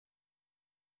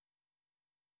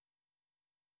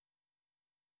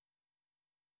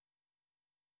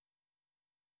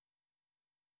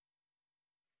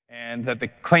and that the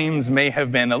claims may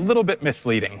have been a little bit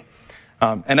misleading.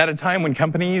 And at a time when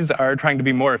companies are trying to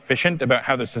be more efficient about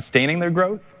how they're sustaining their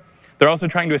growth, they're also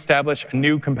trying to establish a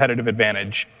new competitive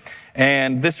advantage.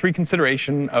 And this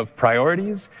reconsideration of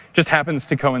priorities just happens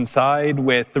to coincide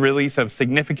with the release of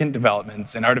significant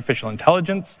developments in artificial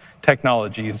intelligence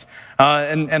technologies.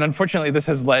 And unfortunately, this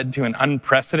has led to an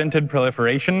unprecedented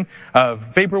proliferation of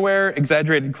vaporware,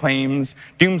 exaggerated claims,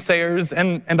 doomsayers,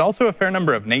 and also a fair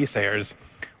number of naysayers.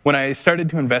 When I started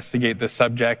to investigate this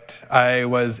subject, I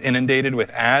was inundated with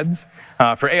ads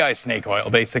for AI snake oil,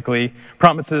 basically.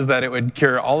 Promises that it would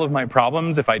cure all of my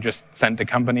problems if I just sent a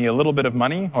company a little bit of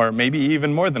money, or maybe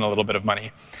even more than a little bit of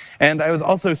money. And I was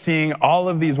also seeing all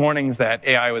of these warnings that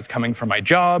AI was coming for my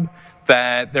job,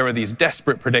 that there were these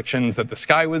desperate predictions that the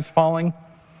sky was falling.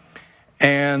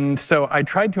 And so I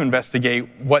tried to investigate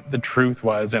what the truth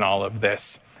was in all of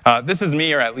this. This is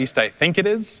me, or at least I think it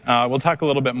is. We'll talk a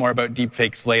little bit more about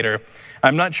deepfakes later.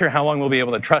 I'm not sure how long we'll be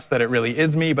able to trust that it really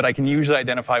is me, but I can usually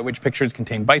identify which pictures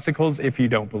contain bicycles if you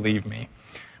don't believe me.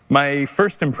 My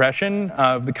first impression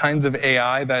of the kinds of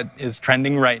AI that is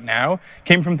trending right now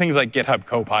came from things like GitHub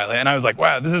Copilot, and I was like,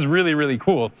 wow, this is really, really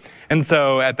cool. And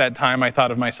so at that time, I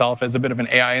thought of myself as a bit of an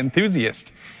AI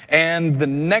enthusiast. And the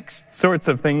next sorts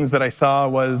of things that I saw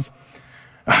was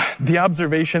the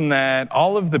observation that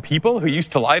all of the people who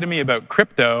used to lie to me about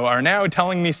crypto are now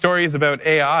telling me stories about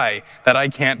AI that I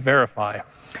can't verify.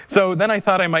 So then I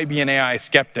thought I might be an AI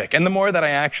skeptic. And the more that I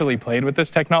actually played with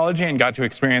this technology and got to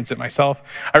experience it myself,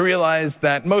 I realized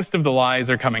that most of the lies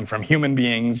are coming from human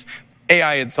beings.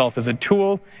 AI itself is a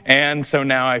tool, and so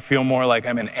now I feel more like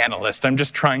I'm an analyst. I'm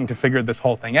just trying to figure this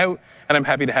whole thing out, and I'm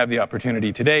happy to have the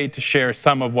opportunity today to share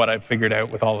some of what I've figured out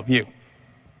with all of you.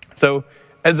 So,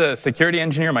 as a security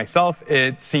engineer myself,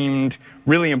 it seemed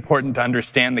really important to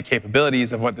understand the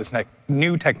capabilities of what this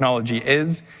new technology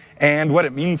is and what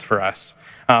it means for us.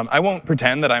 I won't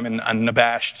pretend that I'm an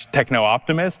unabashed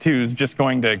techno-optimist who's just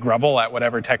going to grovel at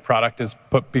whatever tech product is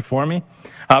put before me.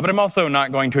 But I'm also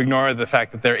not going to ignore the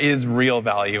fact that there is real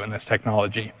value in this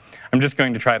technology. I'm just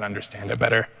going to try to understand it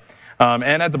better.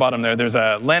 And at the bottom there's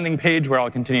a landing page where I'll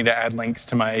continue to add links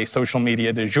to my social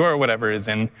media du jour, whatever is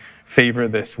in favor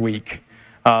this week.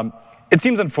 It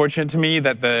seems unfortunate to me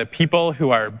that the people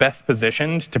who are best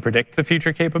positioned to predict the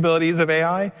future capabilities of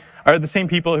AI are the same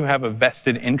people who have a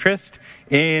vested interest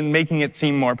in making it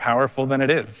seem more powerful than it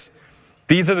is.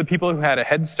 These are the people who had a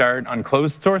head start on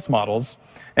closed source models,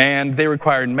 and they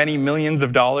required many millions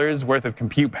of dollars worth of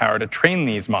compute power to train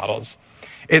these models.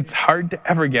 It's hard to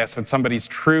ever guess what somebody's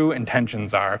true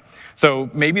intentions are. So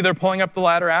maybe they're pulling up the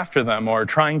ladder after them, or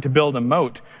trying to build a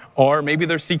moat, or maybe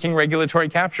they're seeking regulatory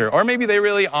capture, or maybe they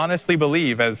really honestly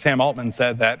believe, as Sam Altman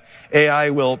said, that AI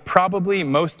will probably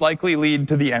most likely lead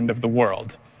to the end of the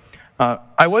world.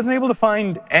 I wasn't able to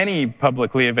find any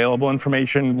publicly available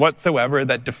information whatsoever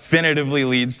that definitively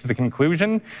leads to the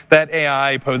conclusion that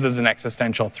AI poses an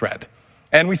existential threat.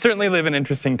 And we certainly live in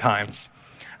interesting times.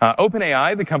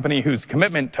 OpenAI, the company whose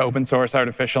commitment to open source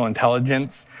artificial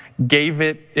intelligence gave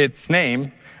it its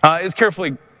name, is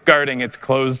carefully guarding its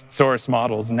closed source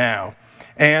models now.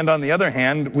 And on the other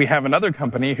hand, we have another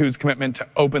company whose commitment to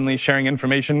openly sharing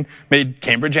information made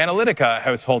Cambridge Analytica a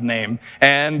household name.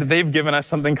 And they've given us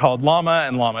something called Llama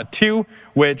and Llama 2,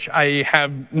 which I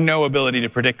have no ability to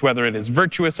predict whether it is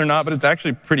virtuous or not, but it's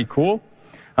actually pretty cool.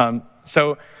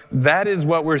 So that is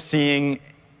what we're seeing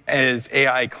as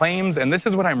AI claims, and this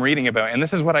is what I'm reading about, and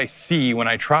this is what I see when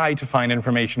I try to find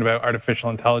information about artificial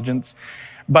intelligence.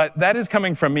 But that is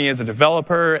coming from me as a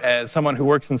developer, as someone who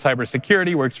works in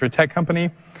cybersecurity, works for a tech company,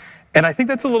 and I think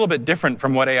that's a little bit different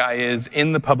from what AI is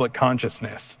in the public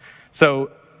consciousness.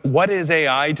 So what is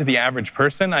AI to the average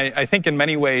person? I think in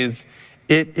many ways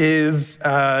it is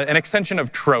an extension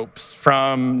of tropes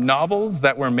from novels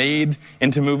that were made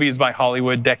into movies by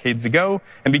Hollywood decades ago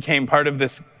and became part of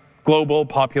this global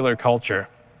popular culture.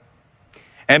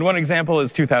 And one example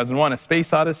is 2001: A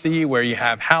Space Odyssey, where you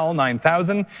have HAL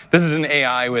 9000. This is an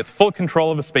AI with full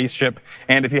control of a spaceship.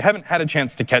 And if you haven't had a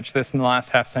chance to catch this in the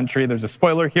last half century, there's a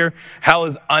spoiler here. HAL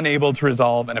is unable to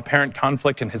resolve an apparent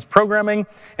conflict in his programming,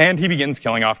 and he begins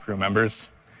killing off crew members.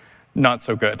 Not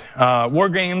so good. War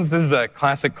Games, this is a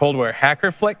classic Cold War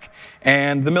hacker flick,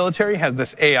 and the military has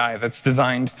this AI that's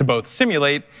designed to both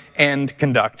simulate and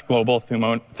conduct global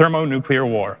thermonuclear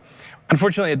war.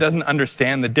 Unfortunately, it doesn't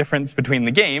understand the difference between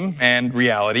the game and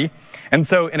reality, and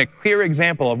so in a clear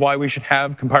example of why we should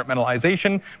have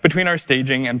compartmentalization between our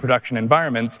staging and production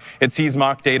environments, it sees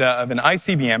mock data of an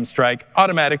ICBM strike,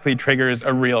 automatically triggers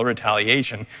a real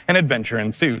retaliation, and adventure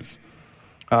ensues.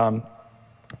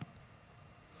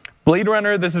 Blade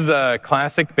Runner, this is a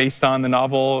classic based on the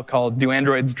novel called Do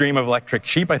Androids Dream of Electric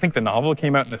Sheep? I think the novel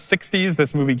came out in the 60s.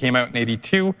 This movie came out in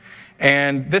 82.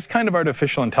 And this kind of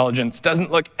artificial intelligence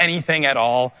doesn't look anything at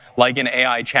all like an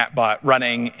AI chatbot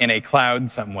running in a cloud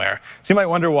somewhere. So you might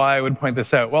wonder why I would point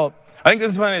this out. Well, I think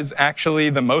this one is actually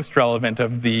the most relevant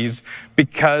of these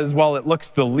because while it looks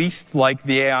the least like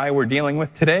the AI we're dealing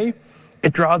with today,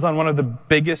 it draws on one of the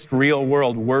biggest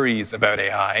real-world worries about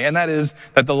AI, and that is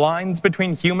that the lines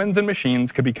between humans and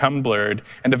machines could become blurred,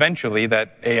 and eventually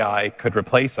that AI could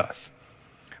replace us.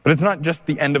 But it's not just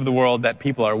the end of the world that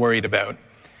people are worried about.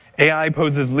 AI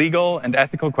poses legal and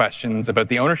ethical questions about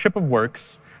the ownership of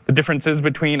works, the differences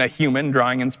between a human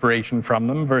drawing inspiration from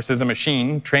them versus a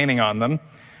machine training on them,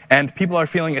 and people are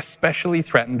feeling especially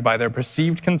threatened by their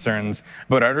perceived concerns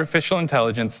about artificial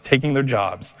intelligence taking their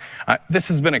jobs. This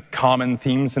has been a common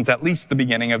theme since at least the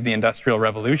beginning of the Industrial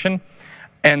Revolution.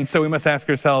 And so we must ask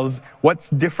ourselves,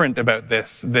 what's different about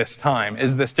this time?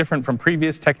 Is this different from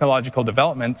previous technological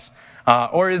developments,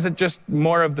 or is it just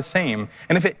more of the same?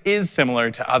 And if it is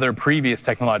similar to other previous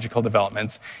technological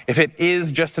developments, if it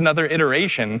is just another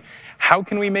iteration, how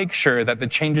can we make sure that the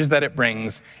changes that it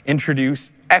brings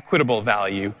introduce equitable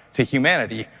value to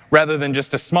humanity, rather than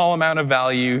just a small amount of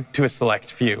value to a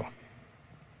select few?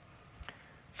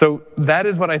 So that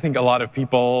is what I think a lot of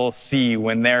people see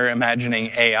when they're imagining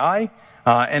AI.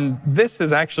 And this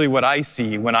is actually what I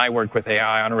see when I work with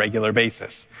AI on a regular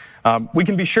basis. We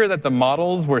can be sure that the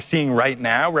models we're seeing right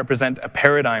now represent a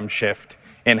paradigm shift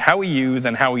in how we use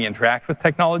and how we interact with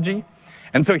technology.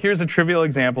 And so here's a trivial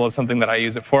example of something that I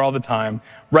use it for all the time,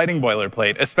 writing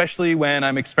boilerplate, especially when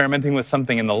I'm experimenting with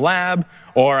something in the lab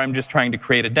or I'm just trying to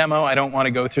create a demo. I don't want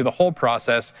to go through the whole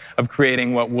process of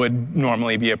creating what would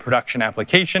normally be a production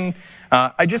application.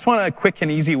 I just want a quick and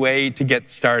easy way to get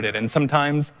started. And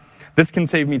sometimes this can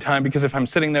save me time because if I'm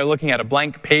sitting there looking at a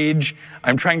blank page,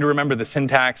 I'm trying to remember the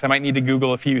syntax. I might need to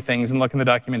Google a few things and look in the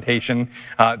documentation.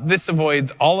 This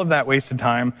avoids all of that wasted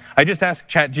time. I just ask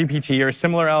ChatGPT or a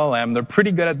similar LLM. They're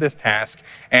pretty good at this task,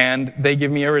 and they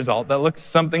give me a result that looks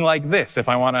something like this if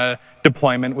I want a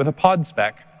deployment with a pod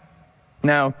spec.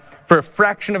 Now, for a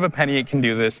fraction of a penny, it can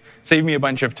do this, save me a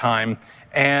bunch of time.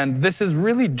 And this is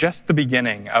really just the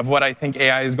beginning of what I think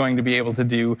AI is going to be able to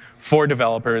do for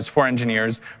developers, for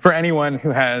engineers, for anyone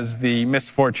who has the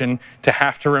misfortune to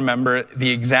have to remember the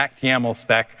exact YAML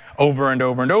spec over and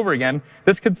over and over again.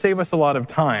 This could save us a lot of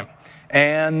time.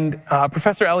 And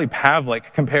Professor Eli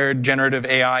Pavlik compared generative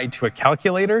AI to a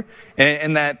calculator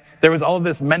in that there was all of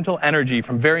this mental energy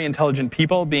from very intelligent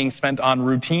people being spent on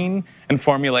routine and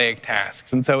formulaic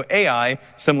tasks. And so AI,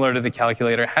 similar to the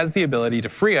calculator, has the ability to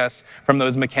free us from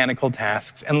those mechanical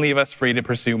tasks and leave us free to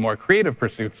pursue more creative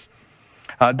pursuits.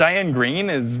 Diane Green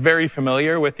is very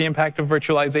familiar with the impact of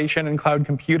virtualization and cloud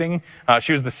computing.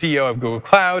 She was the CEO of Google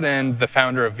Cloud and the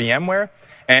founder of VMware.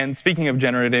 And speaking of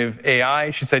generative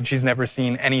AI, she said she's never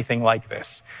seen anything like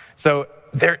this. So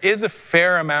there is a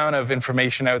fair amount of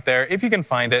information out there, if you can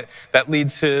find it, that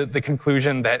leads to the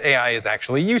conclusion that AI is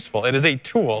actually useful. It is a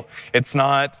tool. It's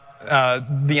not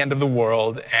the end of the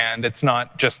world, and it's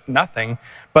not just nothing.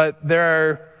 But there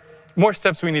are more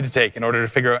steps we need to take in order to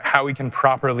figure out how we can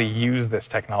properly use this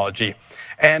technology.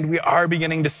 And we are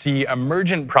beginning to see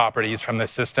emergent properties from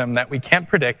this system that we can't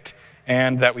predict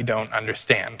and that we don't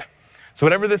understand. So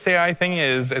whatever this AI thing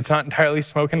is, it's not entirely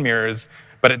smoke and mirrors,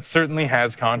 but it certainly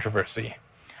has controversy.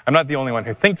 I'm not the only one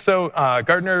who thinks so.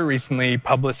 Gartner recently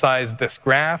publicized this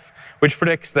graph, which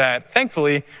predicts that,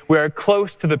 thankfully, we are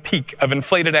close to the peak of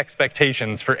inflated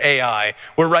expectations for AI.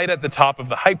 We're right at the top of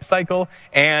the hype cycle,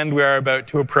 and we are about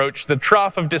to approach the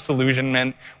trough of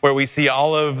disillusionment, where we see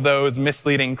all of those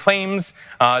misleading claims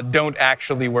don't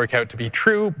actually work out to be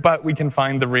true, but we can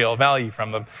find the real value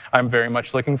from them. I'm very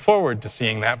much looking forward to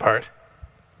seeing that part.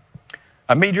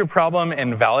 A major problem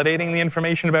in validating the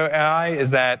information about AI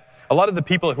is that a lot of the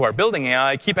people who are building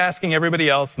AI keep asking everybody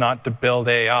else not to build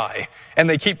AI. And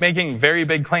they keep making very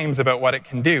big claims about what it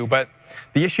can do. But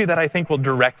the issue that I think will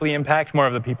directly impact more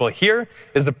of the people here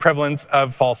is the prevalence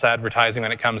of false advertising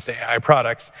when it comes to AI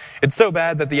products. It's so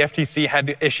bad that the FTC had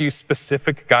to issue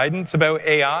specific guidance about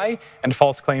AI and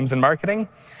false claims in marketing.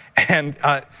 And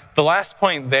the last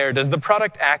point there, does the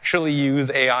product actually use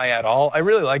AI at all? I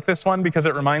really like this one because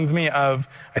it reminds me of,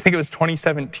 I think it was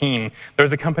 2017. There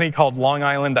was a company called Long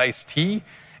Island Iced Tea,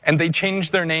 and they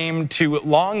changed their name to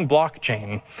Long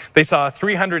Blockchain. They saw a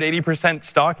 380%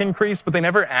 stock increase, but they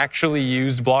never actually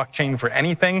used blockchain for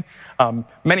anything.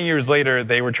 Many years later,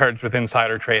 they were charged with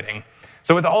insider trading.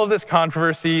 So with all of this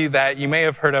controversy that you may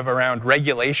have heard of around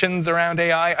regulations around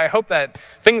AI, I hope that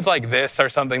things like this are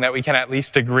something that we can at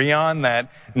least agree on,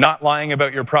 that not lying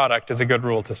about your product is a good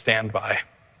rule to stand by.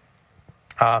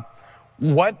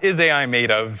 What is AI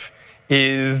made of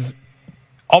is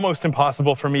almost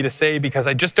impossible for me to say because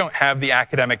I just don't have the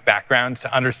academic background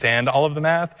to understand all of the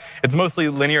math. It's mostly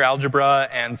linear algebra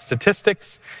and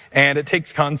statistics, and it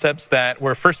takes concepts that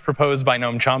were first proposed by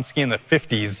Noam Chomsky in the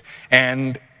 50s.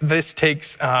 And this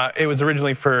takes, it was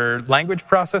originally for language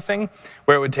processing,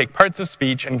 where it would take parts of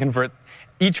speech and convert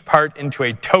each part into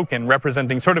a token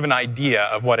representing sort of an idea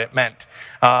of what it meant.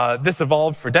 This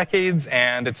evolved for decades,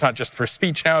 and it's not just for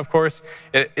speech now, of course.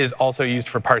 It is also used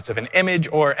for parts of an image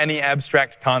or any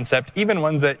abstract concept, even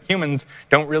ones that humans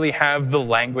don't really have the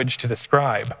language to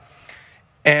describe.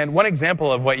 And one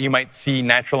example of what you might see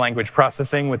natural language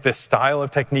processing with this style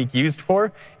of technique used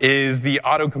for is the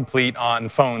autocomplete on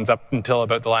phones up until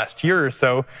about the last year or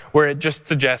so, where it just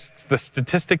suggests the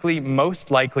statistically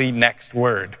most likely next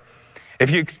word. If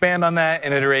you expand on that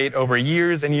and iterate over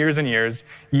years and years and years,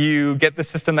 you get the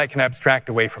system that can abstract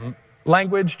away from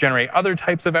language, generate other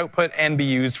types of output, and be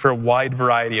used for a wide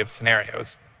variety of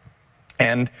scenarios.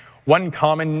 And one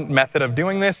common method of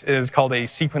doing this is called a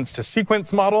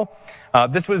sequence-to-sequence model.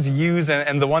 This was used,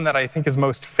 and the one that I think is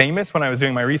most famous when I was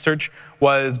doing my research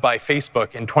was by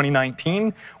Facebook in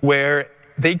 2019, where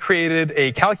they created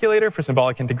a calculator for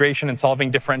symbolic integration and solving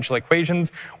differential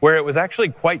equations, where it was actually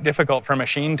quite difficult for a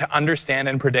machine to understand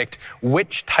and predict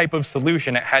which type of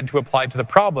solution it had to apply to the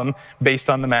problem based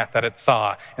on the math that it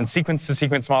saw. And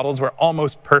sequence-to-sequence models were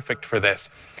almost perfect for this,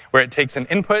 where it takes an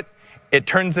input, it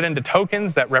turns it into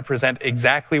tokens that represent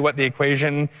exactly what the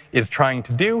equation is trying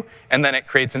to do, and then it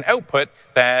creates an output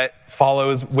that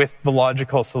follows with the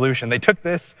logical solution. They took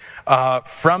this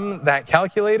from that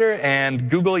calculator, and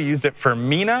Google used it for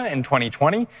Mina in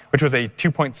 2020, which was a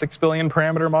 2.6 billion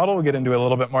parameter model. We'll get into a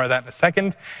little bit more of that in a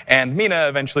second. And Mina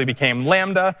eventually became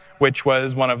Lambda, which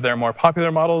was one of their more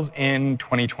popular models in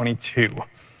 2022.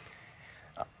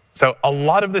 So a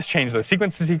lot of this changed. Those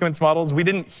sequence-to-sequence models, we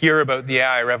didn't hear about the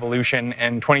AI revolution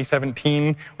in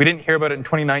 2017. We didn't hear about it in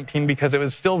 2019 because it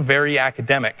was still very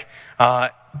academic.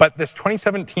 But this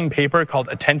 2017 paper called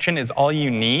Attention is All You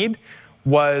Need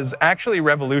was actually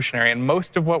revolutionary, and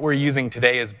most of what we're using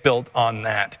today is built on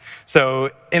that.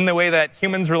 So in the way that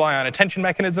humans rely on attention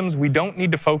mechanisms, we don't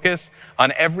need to focus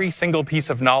on every single piece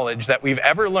of knowledge that we've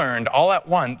ever learned all at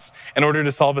once in order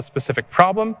to solve a specific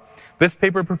problem. This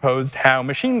paper proposed how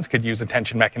machines could use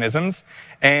attention mechanisms,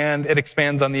 and it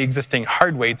expands on the existing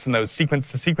hard weights in those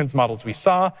sequence-to-sequence models we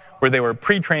saw, where they were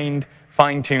pre-trained,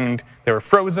 fine-tuned, they were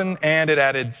frozen, and it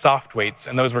added soft weights,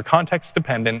 and those were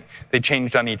context-dependent. They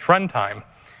changed on each runtime.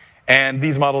 And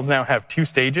these models now have two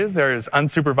stages. There's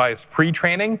unsupervised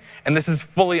pre-training, and this is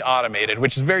fully automated,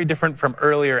 which is very different from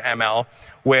earlier ML,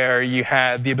 where you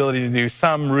had the ability to do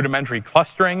some rudimentary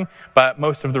clustering, but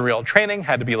most of the real training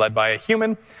had to be led by a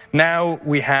human. Now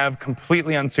we have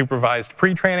completely unsupervised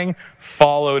pre-training,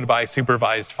 followed by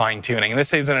supervised fine-tuning. And this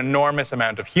saves an enormous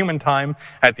amount of human time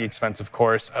at the expense, of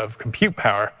course, of compute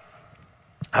power.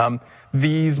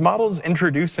 These models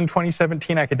introduced in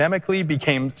 2017 academically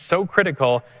became so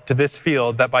critical to this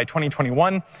field that by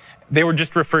 2021, they were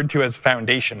just referred to as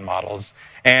foundation models.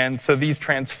 And so these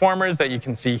transformers that you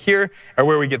can see here are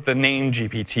where we get the name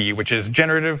GPT, which is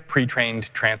Generative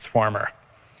Pre-trained Transformer.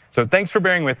 So thanks for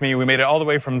bearing with me. We made it all the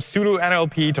way from pseudo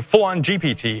NLP to full-on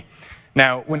GPT.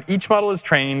 Now, when each model is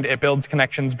trained, it builds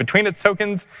connections between its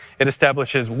tokens. It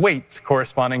establishes weights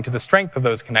corresponding to the strength of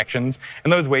those connections,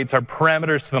 and those weights are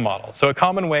parameters to the model. So a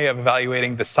common way of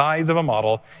evaluating the size of a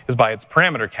model is by its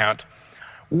parameter count.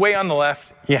 Way on the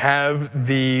left, you have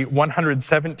the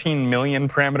 117 million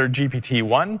parameter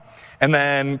GPT-1, and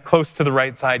then close to the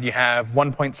right side, you have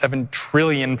 1.7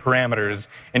 trillion parameters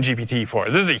in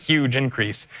GPT-4. This is a huge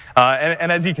increase.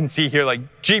 And as you can see here,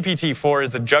 like GPT-4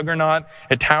 is a juggernaut.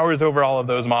 It towers over all of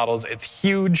those models. It's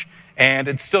huge, and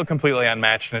it's still completely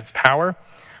unmatched in its power.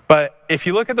 But if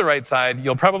you look at the right side,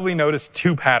 you'll probably notice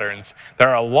two patterns. There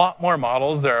are a lot more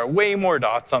models. There are way more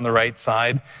dots on the right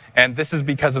side. And this is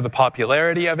because of the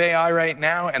popularity of AI right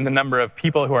now and the number of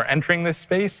people who are entering this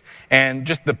space and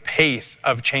just the pace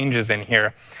of changes in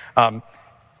here.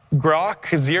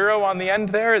 Grok 0 on the end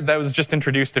there, that was just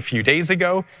introduced a few days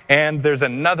ago. And there's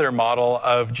another model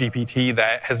of GPT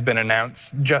that has been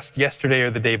announced just yesterday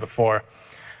or the day before.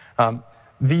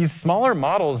 These smaller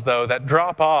models, though, that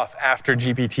drop off after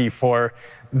GPT-4,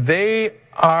 they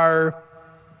are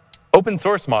open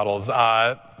source models.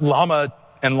 Llama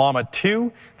and Llama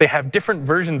 2, they have different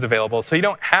versions available, so you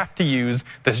don't have to use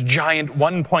this giant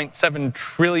 1.7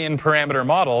 trillion parameter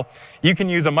model. You can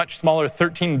use a much smaller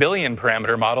 13 billion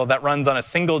parameter model that runs on a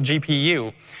single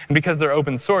GPU. And because they're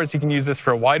open source, you can use this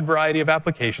for a wide variety of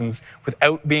applications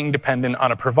without being dependent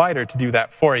on a provider to do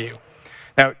that for you.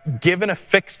 Now, given a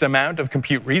fixed amount of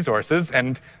compute resources,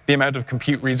 and the amount of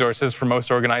compute resources for most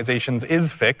organizations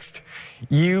is fixed,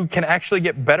 you can actually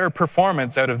get better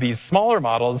performance out of these smaller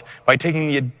models by taking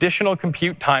the additional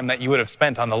compute time that you would have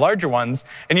spent on the larger ones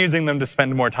and using them to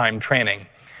spend more time training.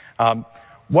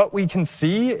 What we can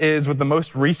see is with the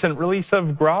most recent release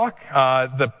of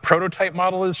Grok, the prototype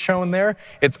model is shown there.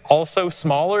 It's also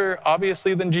smaller,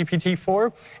 obviously, than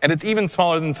GPT-4, and it's even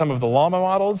smaller than some of the Llama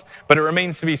models, but it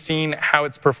remains to be seen how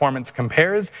its performance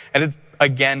compares, and it's,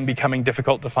 again, becoming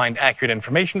difficult to find accurate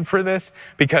information for this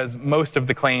because most of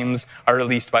the claims are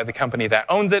released by the company that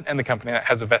owns it and the company that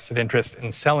has a vested interest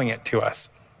in selling it to us.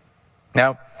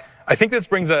 Now, I think this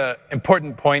brings an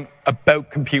important point about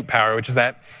compute power, which is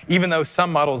that even though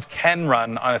some models can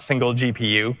run on a single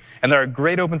GPU, and there are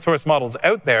great open source models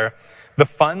out there, the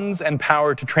funds and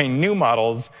power to train new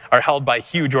models are held by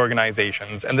huge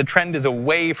organizations. And the trend is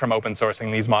away from open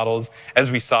sourcing these models,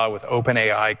 as we saw with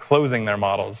OpenAI closing their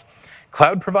models.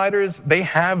 Cloud providers, they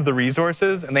have the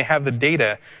resources and they have the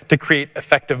data to create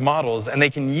effective models, and they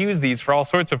can use these for all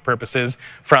sorts of purposes,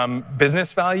 from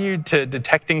business value to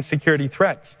detecting security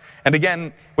threats. And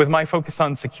again, with my focus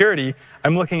on security,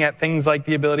 I'm looking at things like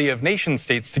the ability of nation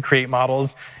states to create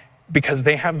models because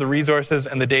they have the resources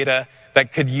and the data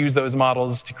that could use those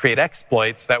models to create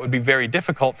exploits that would be very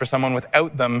difficult for someone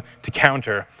without them to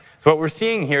counter. So what we're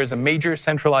seeing here is a major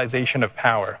centralization of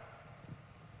power.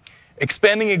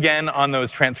 Expanding again on those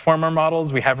transformer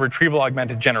models, we have retrieval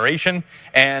augmented generation.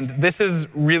 And this is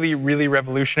really, really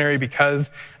revolutionary because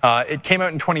it came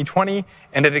out in 2020,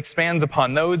 and it expands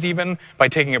upon those even by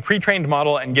taking a pre-trained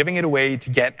model and giving it away to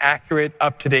get accurate,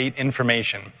 up-to-date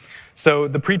information. So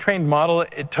the pre-trained model,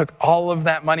 it took all of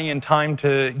that money and time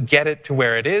to get it to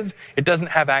where it is. It doesn't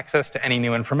have access to any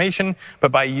new information, but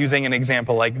by using an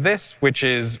example like this, which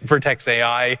is Vertex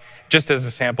AI, just as a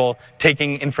sample,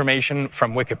 taking information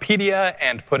from Wikipedia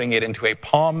and putting it into a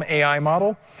PaLM AI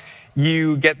model,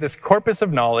 you get this corpus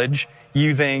of knowledge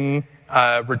using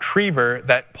a retriever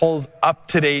that pulls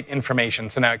up-to-date information.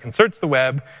 So now it can search the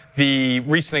web. The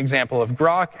recent example of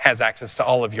Grok has access to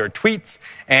all of your tweets,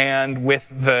 and with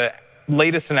the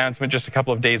latest announcement just a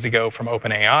couple of days ago from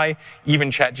OpenAI, even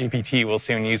ChatGPT will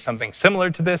soon use something similar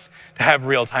to this to have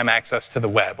real-time access to the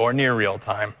web, or near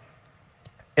real-time.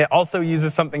 It also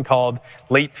uses something called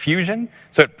late fusion,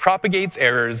 so it propagates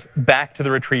errors back to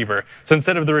the retriever. So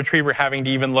instead of the retriever having to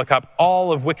even look up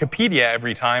all of Wikipedia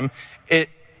every time, it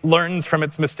learns from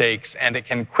its mistakes, and it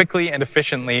can quickly and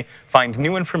efficiently find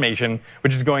new information,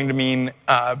 which is going to mean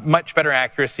much better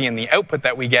accuracy in the output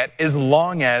that we get, as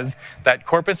long as that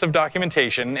corpus of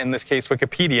documentation, in this case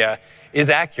Wikipedia, is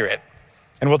accurate.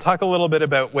 And we'll talk a little bit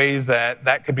about ways that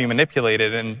that could be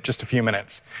manipulated in just a few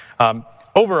minutes.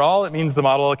 Overall, it means the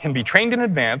model can be trained in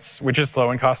advance, which is slow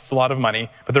and costs a lot of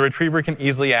money, but the retriever can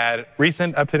easily add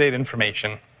recent, up-to-date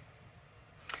information.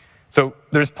 So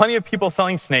there's plenty of people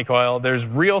selling snake oil. There's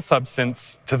real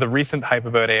substance to the recent hype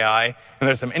about AI, and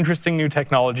there's some interesting new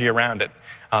technology around it.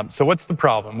 So what's the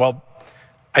problem? Well,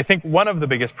 I think one of the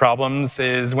biggest problems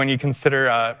is when you consider,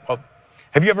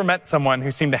 have you ever met someone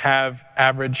who seemed to have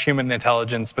average human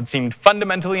intelligence but seemed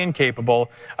fundamentally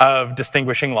incapable of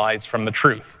distinguishing lies from the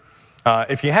truth?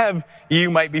 If you have, you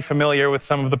might be familiar with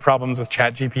some of the problems with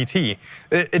ChatGPT.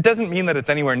 It doesn't mean that it's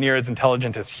anywhere near as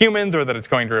intelligent as humans or that it's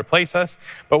going to replace us,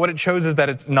 but what it shows is that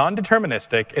it's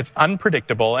non-deterministic, it's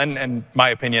unpredictable, and in my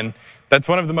opinion, that's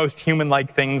one of the most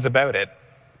human-like things about it.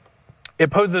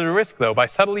 It poses a risk, though. By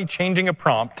subtly changing a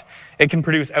prompt, it can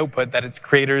produce output that its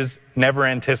creators never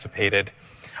anticipated.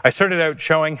 I started out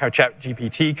showing how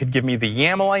ChatGPT could give me the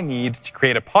YAML I need to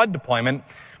create a pod deployment,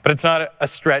 but it's not a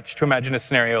stretch to imagine a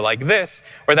scenario like this,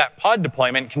 where that pod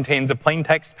deployment contains a plain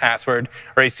text password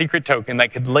or a secret token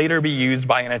that could later be used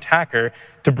by an attacker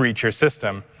to breach your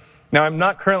system. Now, I'm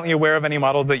not currently aware of any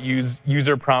models that use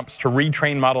user prompts to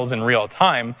retrain models in real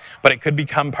time, but it could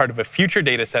become part of a future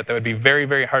data set that would be very,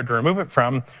 very hard to remove it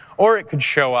from, or it could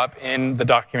show up in the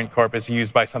document corpus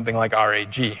used by something like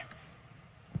RAG.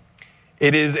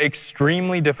 It is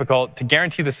extremely difficult to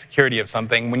guarantee the security of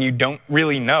something when you don't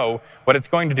really know what it's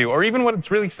going to do, or even what it's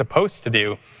really supposed to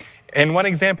do. In one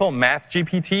example,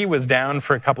 MathGPT was down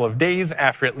for a couple of days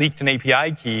after it leaked an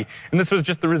API key, and this was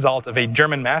just the result of a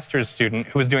German master's student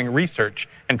who was doing research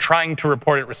and trying to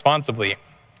report it responsibly.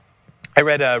 I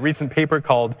read a recent paper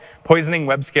called Poisoning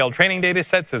Web-Scale Training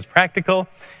Datasets is Practical,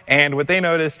 and what they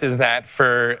noticed is that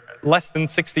for less than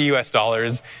 $60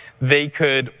 US, they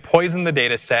could poison the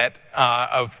data set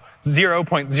of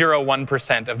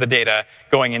 0.01% of the data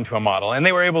going into a model. And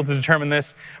they were able to determine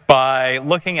this by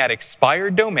looking at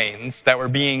expired domains that were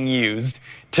being used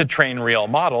to train real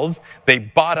models. They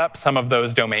bought up some of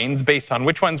those domains based on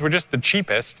which ones were just the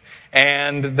cheapest,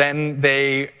 and then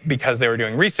they, because they were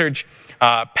doing research,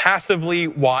 passively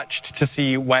watched to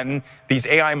see when these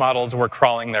AI models were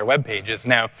crawling their web pages.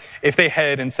 Now, if they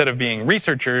had, instead of being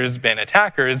researchers, been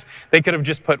attackers, they could have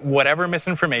just put whatever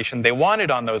misinformation they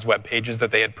wanted on those web pages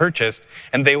that they had purchased,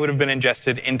 and they would have been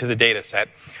ingested into the data set.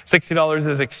 $60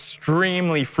 is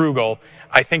extremely frugal.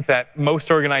 I think that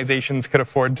most organizations could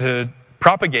afford to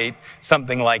propagate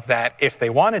something like that if they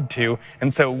wanted to,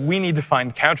 and so we need to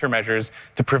find countermeasures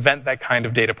to prevent that kind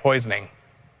of data poisoning.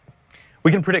 We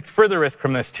can predict further risk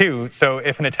from this too. So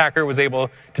if an attacker was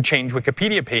able to change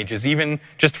Wikipedia pages, even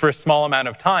just for a small amount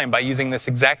of time, by using this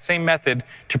exact same method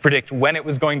to predict when it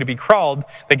was going to be crawled,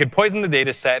 they could poison the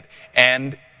data set,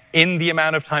 and in the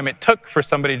amount of time it took for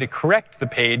somebody to correct the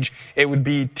page, it would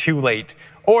be too late.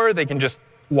 Or they can just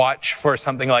watch for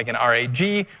something like an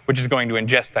RAG, which is going to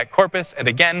ingest that corpus, and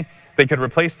again, they could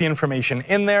replace the information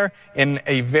in there in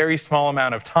a very small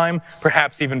amount of time,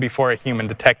 perhaps even before a human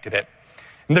detected it.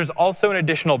 And there's also an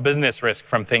additional business risk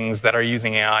from things that are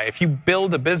using AI. If you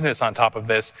build a business on top of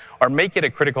this, or make it a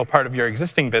critical part of your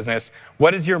existing business,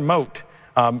 what is your moat?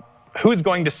 Who's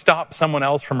going to stop someone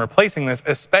else from replacing this,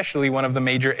 especially one of the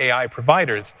major AI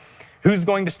providers? Who's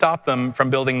going to stop them from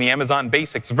building the Amazon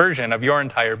Basics version of your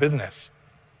entire business?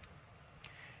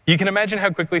 You can imagine how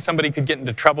quickly somebody could get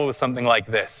into trouble with something like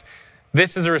this.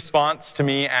 This is a response to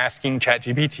me asking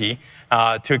ChatGPT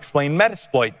to explain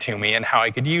Metasploit to me and how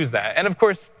I could use that. And of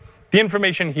course, the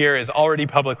information here is already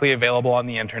publicly available on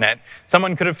the internet.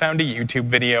 Someone could have found a YouTube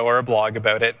video or a blog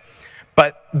about it.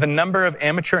 But the number of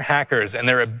amateur hackers and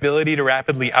their ability to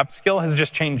rapidly upskill has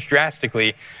just changed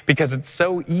drastically, because it's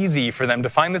so easy for them to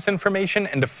find this information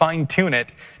and to fine-tune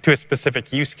it to a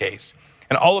specific use case.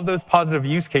 And all of those positive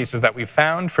use cases that we've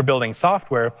found for building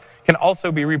software can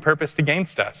also be repurposed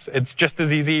against us. It's just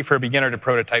as easy for a beginner to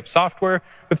prototype software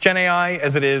with Gen AI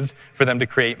as it is for them to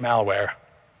create malware.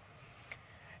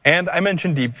 And I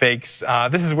mentioned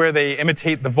deepfakes. This is where they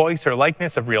imitate the voice or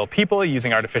likeness of real people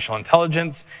using artificial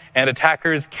intelligence, and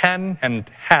attackers can and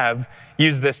have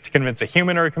used this to convince a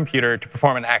human or a computer to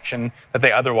perform an action that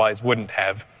they otherwise wouldn't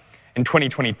have. In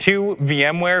 2022,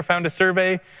 VMware found a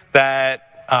survey that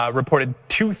reported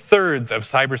 2/3 of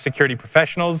cybersecurity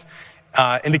professionals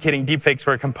indicating deepfakes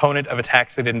were a component of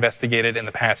attacks they'd investigated in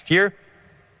the past year.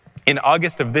 In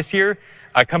August of this year,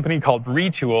 a company called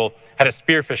Retool had a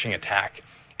spear phishing attack.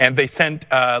 And they sent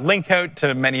a link out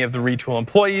to many of the Retool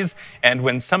employees, and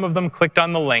when some of them clicked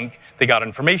on the link, they got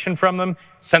information from them,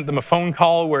 sent them a phone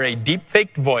call where a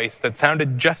deep-faked voice that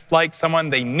sounded just like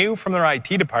someone they knew from their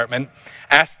IT department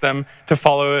asked them to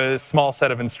follow a small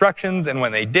set of instructions, and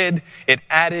when they did, it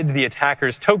added the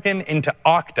attacker's token into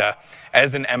Okta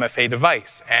as an MFA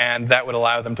device, and that would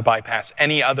allow them to bypass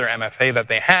any other MFA that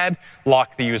they had,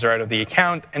 lock the user out of the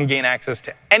account, and gain access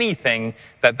to anything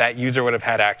that that user would have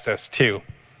had access to.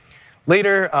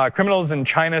 Later, criminals in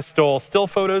China stole still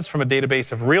photos from a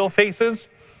database of real faces,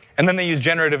 and then they used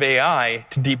generative AI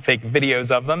to deepfake videos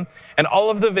of them. And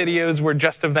all of the videos were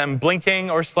just of them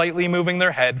blinking or slightly moving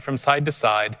their head from side to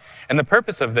side. And the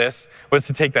purpose of this was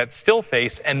to take that still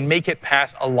face and make it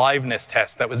pass a liveness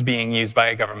test that was being used by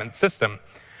a government system.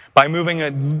 By moving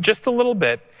it just a little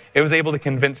bit, it was able to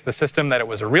convince the system that it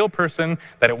was a real person,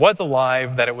 that it was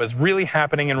alive, that it was really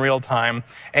happening in real time,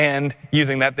 and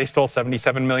using that, they stole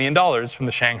 $77 million from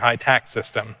the Shanghai tax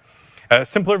system. A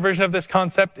simpler version of this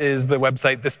concept is the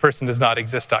website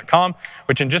thispersondoesnotexist.com,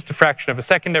 which in just a fraction of a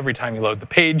second, every time you load the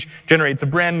page, generates a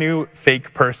brand new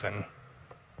fake person.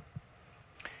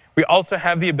 We also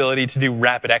have the ability to do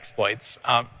rapid exploits.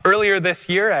 Earlier this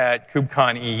year at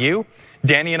KubeCon EU,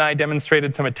 Danny and I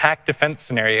demonstrated some attack defense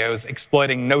scenarios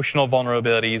exploiting notional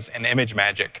vulnerabilities in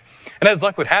ImageMagick. And as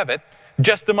luck would have it,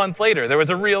 just a month later, there was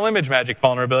a real ImageMagick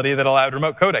vulnerability that allowed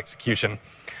remote code execution.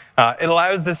 It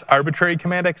allows this arbitrary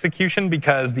command execution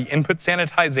because the input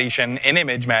sanitization in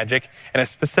ImageMagick, and a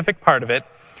specific part of it,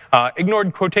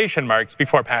 ignored quotation marks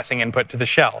before passing input to the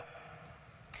shell.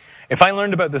 If I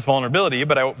learned about this vulnerability,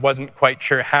 but I wasn't quite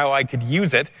sure how I could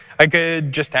use it, I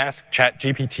could just ask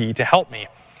ChatGPT to help me.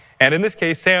 And in this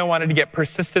case, say I wanted to get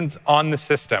persistence on the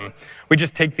system. We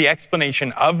just take the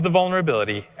explanation of the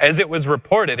vulnerability as it was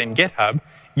reported in GitHub,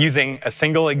 using a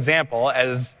single example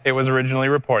as it was originally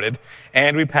reported,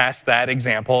 and we pass that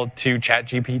example to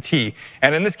ChatGPT.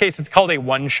 And in this case, it's called a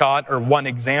one-shot or one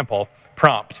example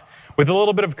prompt. With a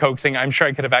little bit of coaxing, I'm sure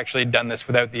I could have actually done this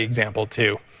without the example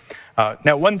too.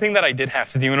 Now, one thing that I did have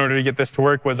to do in order to get this to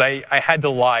work was I had to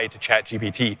lie to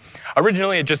ChatGPT.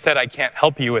 Originally, it just said, I can't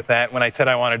help you with that when I said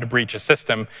I wanted to breach a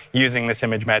system using this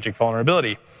image magic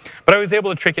vulnerability. But I was able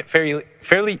to trick it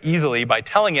fairly easily by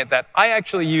telling it that I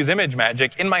actually use image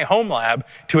magic in my home lab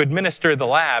to administer the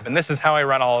lab, and this is how I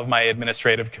run all of my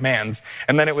administrative commands.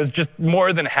 And then it was just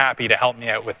more than happy to help me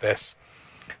out with this.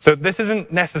 So this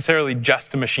isn't necessarily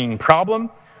just a machine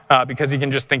problem, because you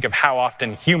can just think of how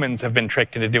often humans have been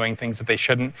tricked into doing things that they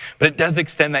shouldn't. But it does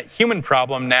extend that human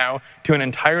problem now to an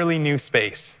entirely new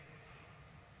space.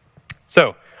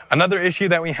 So another issue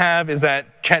that we have is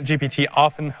that ChatGPT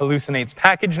often hallucinates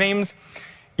package names.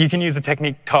 You can use a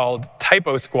technique called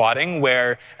typo squatting,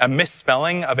 where a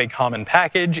misspelling of a common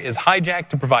package is hijacked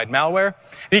to provide malware.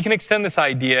 And you can extend this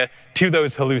idea to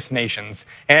those hallucinations.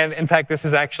 And in fact, this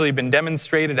has actually been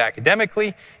demonstrated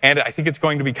academically, and I think it's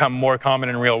going to become more common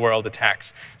in real-world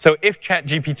attacks. So if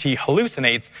ChatGPT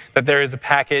hallucinates that there is a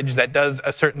package that does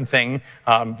a certain thing,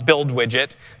 build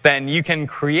widget, then you can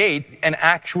create an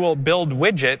actual build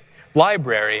widget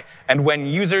library. And when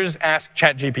users ask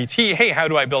ChatGPT, hey, how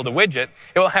do I build a widget?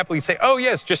 It will happily say, oh,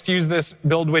 yes, just use this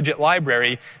build widget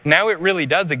library. Now it really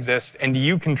does exist, and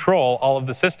you control all of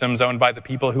the systems owned by the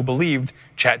people who believed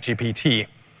ChatGPT.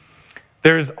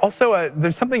 There's also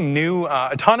there's something new,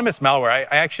 autonomous malware.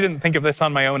 I actually didn't think of this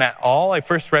on my own at all. I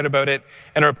first read about it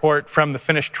in a report from the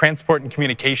Finnish Transport and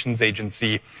Communications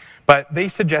Agency. But they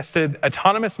suggested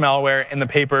autonomous malware in the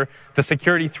paper, The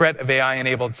Security Threat of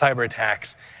AI-Enabled Cyber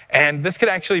Attacks. And this could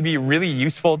actually be really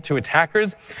useful to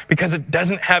attackers because it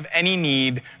doesn't have any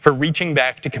need for reaching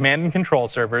back to command and control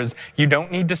servers. You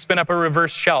don't need to spin up a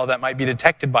reverse shell that might be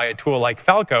detected by a tool like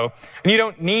Falco. And you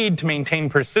don't need to maintain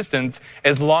persistence.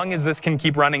 As long as this can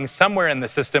keep running somewhere in the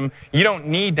system, you don't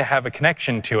need to have a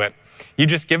connection to it. You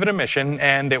just give it a mission,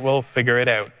 and it will figure it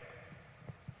out.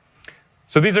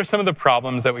 So these are some of the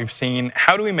problems that we've seen.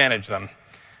 How do we manage them?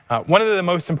 One of the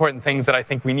most important things that I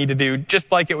think we need to do, just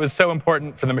like it was so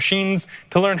important for the machines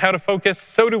to learn how to focus,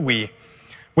 so do we.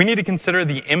 We need to consider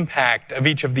the impact of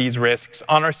each of these risks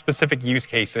on our specific use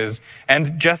cases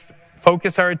and just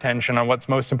focus our attention on what's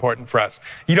most important for us.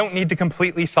 You don't need to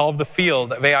completely solve the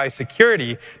field of AI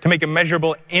security to make a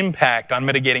measurable impact on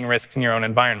mitigating risks in your own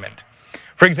environment.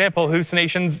 For example,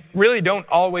 hallucinations really don't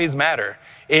always matter.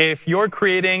 If you're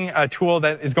creating a tool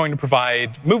that is going to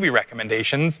provide movie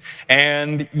recommendations,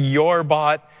 and your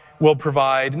bot will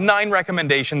provide 9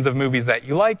 recommendations of movies that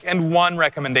you like and 1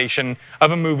 recommendation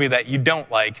of a movie that you don't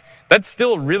like, that's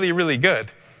still really, really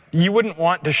good. You wouldn't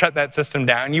want to shut that system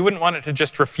down. You wouldn't want it to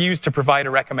just refuse to provide a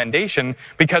recommendation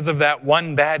because of that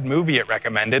one bad movie it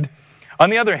recommended. On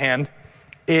the other hand,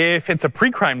 if it's a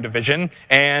pre-crime division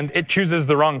and it chooses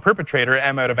the wrong perpetrator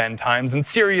M out of N times, then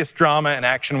serious drama and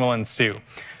action will ensue.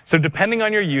 So depending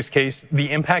on your use case,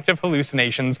 the impact of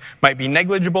hallucinations might be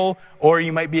negligible, or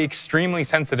you might be extremely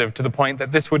sensitive to the point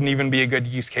that this wouldn't even be a good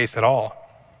use case at all.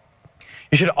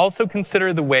 You should also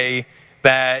consider the way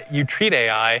that you treat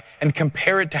AI and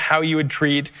compare it to how you would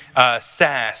treat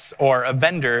SaaS or a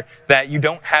vendor that you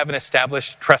don't have an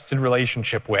established trusted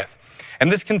relationship with.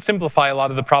 And this can simplify a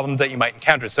lot of the problems that you might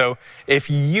encounter. So if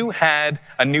you had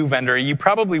a new vendor, you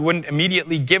probably wouldn't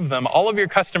immediately give them all of your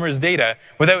customers' data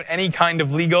without any kind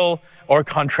of legal or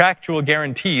contractual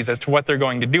guarantees as to what they're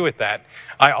going to do with that.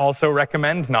 I also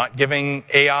recommend not giving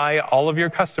AI all of your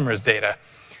customers' data.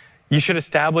 You should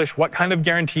establish what kind of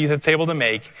guarantees it's able to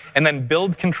make, and then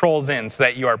build controls in so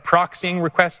that you are proxying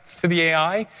requests to the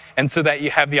AI, and so that you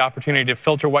have the opportunity to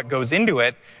filter what goes into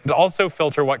it, and also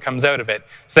filter what comes out of it,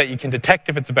 so that you can detect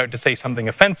if it's about to say something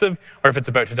offensive, or if it's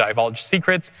about to divulge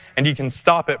secrets, and you can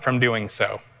stop it from doing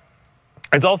so.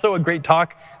 There's also a great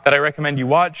talk that I recommend you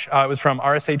watch. It was from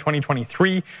RSA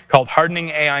 2023 called Hardening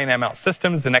AI and ML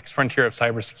Systems, the Next Frontier of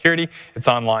Cybersecurity. It's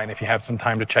online if you have some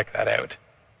time to check that out.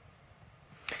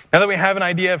 Now that we have an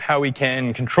idea of how we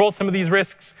can control some of these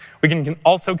risks, we can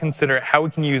also consider how we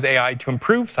can use AI to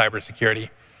improve cybersecurity.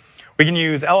 We can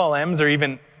use LLMs or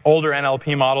even older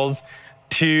NLP models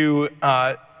to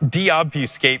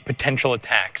deobfuscate potential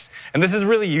attacks. And this is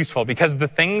really useful because the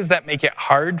things that make it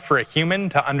hard for a human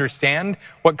to understand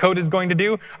what code is going to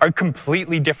do are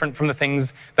completely different from the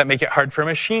things that make it hard for a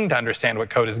machine to understand what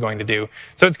code is going to do.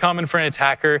 So it's common for an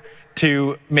attacker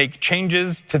to make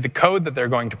changes to the code that they're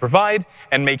going to provide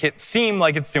and make it seem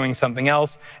like it's doing something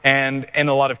else. And in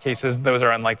a lot of cases, those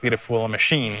are unlikely to fool a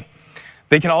machine.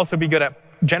 They can also be good at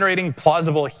generating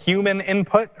plausible human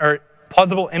input, or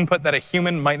plausible input that a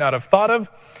human might not have thought of,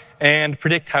 and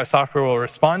predict how software will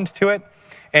respond to it.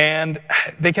 And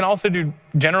they can also do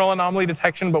general anomaly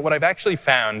detection, but what I've actually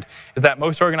found is that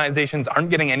most organizations aren't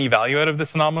getting any value out of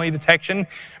this anomaly detection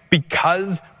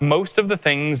because most of the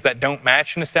things that don't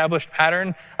match an established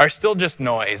pattern are still just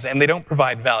noise, and they don't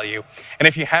provide value. And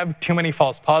if you have too many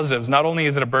false positives, not only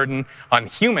is it a burden on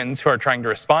humans who are trying to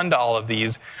respond to all of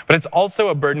these, but it's also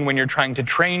a burden when you're trying to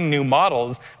train new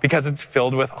models because it's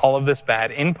filled with all of this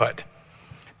bad input.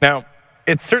 Now,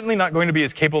 it's certainly not going to be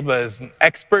as capable as an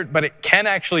expert, but it can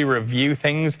actually review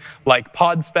things like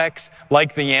pod specs,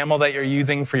 like the YAML that you're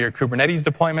using for your Kubernetes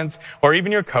deployments, or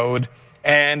even your code,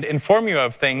 and inform you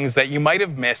of things that you might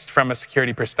have missed from a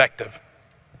security perspective.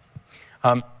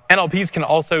 NLPs can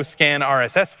also scan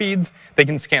RSS feeds. They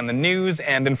can scan the news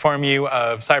and inform you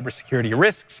of cybersecurity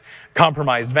risks,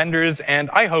 compromised vendors,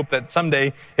 and I hope that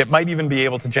someday it might even be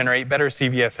able to generate better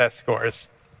CVSS scores.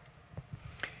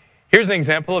 Here's an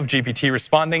example of GPT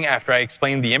responding after I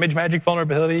explained the image magic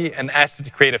vulnerability and asked it to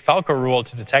create a Falco rule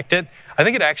to detect it. I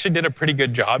think it actually did a pretty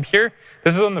good job here.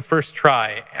 This is on the first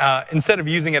try. Instead of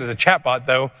using it as a chatbot,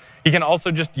 though, you can also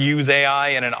just use AI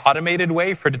in an automated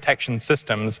way for detection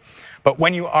systems. But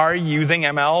when you are using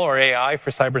ML or AI for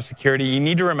cybersecurity, you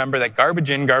need to remember that garbage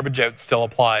in, garbage out still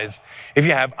applies. If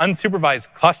you have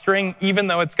unsupervised clustering, even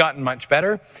though it's gotten much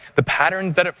better, the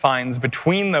patterns that it finds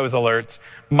between those alerts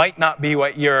might not be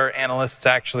what your analysts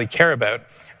actually care about.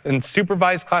 And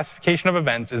supervised classification of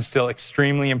events is still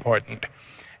extremely important.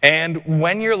 And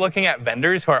when you're looking at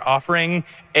vendors who are offering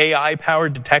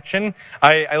AI-powered detection,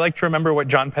 I like to remember what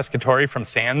John Pescatori from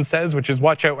SANS says, which is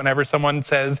watch out whenever someone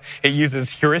says it uses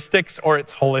heuristics or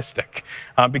it's holistic.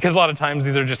 Because a lot of times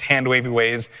these are just hand-wavy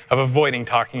ways of avoiding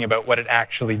talking about what it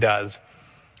actually does.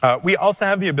 We also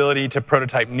have the ability to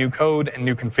prototype new code and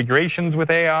new configurations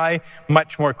with AI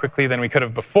much more quickly than we could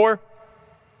have before.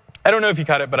 I don't know if you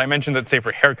caught it, but I mentioned that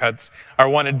safer haircuts are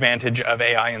one advantage of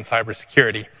AI in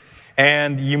cybersecurity.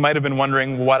 And you might have been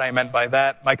wondering what I meant by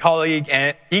that. My colleague,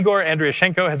 Igor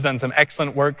Andriashenko, has done some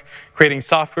excellent work creating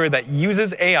software that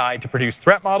uses AI to produce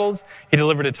threat models. He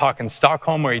delivered a talk in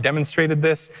Stockholm where he demonstrated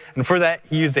this. And for that,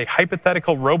 he used a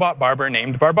hypothetical robot barber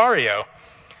named Barbario.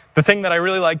 The thing that I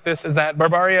really like this is that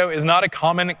Barbario is not a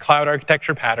common cloud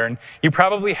architecture pattern. You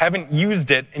probably haven't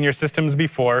used it in your systems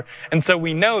before. And so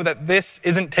we know that this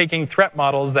isn't taking threat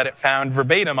models that it found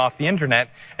verbatim off the internet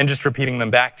and just repeating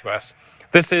them back to us.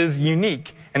 This is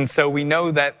unique, and so we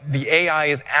know that the AI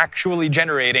is actually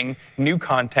generating new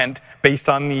content based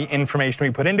on the information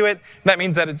we put into it. And that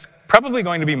means that it's probably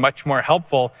going to be much more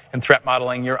helpful in threat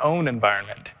modeling your own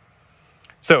environment.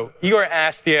 So Igor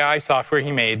asked the AI software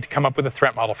he made to come up with a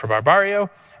threat model for Barbario,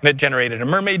 and it generated a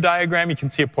mermaid diagram. You can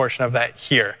see a portion of that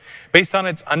here. Based on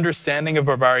its understanding of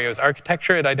Barbario's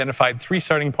architecture, it identified 3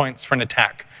 starting points for an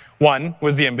attack. One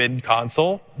was the embed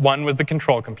console, one was the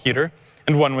control computer,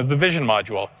 and one was the vision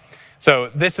module. So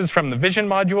this is from the vision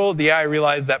module. The AI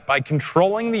realized that by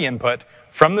controlling the input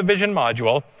from the vision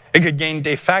module, it could gain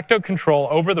de facto control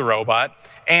over the robot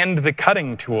and the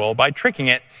cutting tool by tricking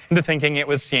it into thinking it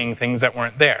was seeing things that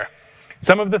weren't there.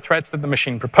 Some of the threats that the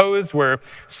machine proposed were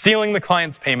stealing the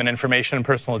client's payment information and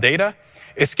personal data,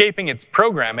 escaping its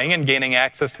programming and gaining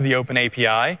access to the open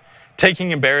API,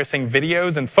 taking embarrassing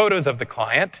videos and photos of the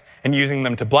client and using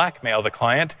them to blackmail the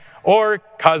client, or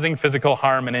causing physical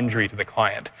harm and injury to the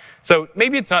client. So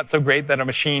maybe it's not so great that a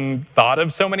machine thought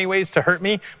of so many ways to hurt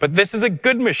me, but this is a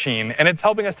good machine, and it's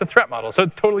helping us to threat model, so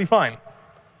it's totally fine.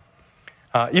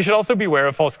 You should also be aware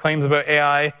of false claims about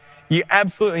AI. You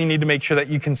absolutely need to make sure that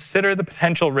you consider the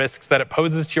potential risks that it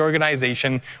poses to your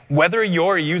organization. Whether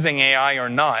you're using AI or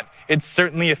not, it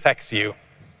certainly affects you.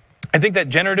 I think that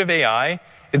generative AI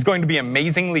is going to be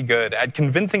amazingly good at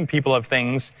convincing people of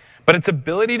things, but its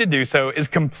ability to do so is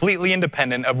completely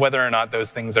independent of whether or not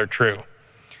those things are true.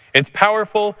 It's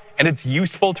powerful and it's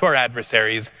useful to our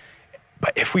adversaries,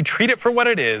 but if we treat it for what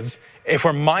it is, if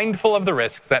we're mindful of the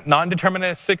risks that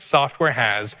non-deterministic software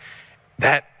has,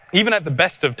 that even at the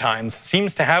best of times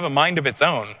seems to have a mind of its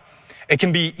own, it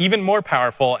can be even more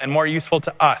powerful and more useful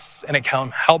to us, and it can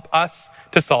help us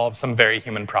to solve some very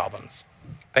human problems.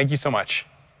 Thank you so much.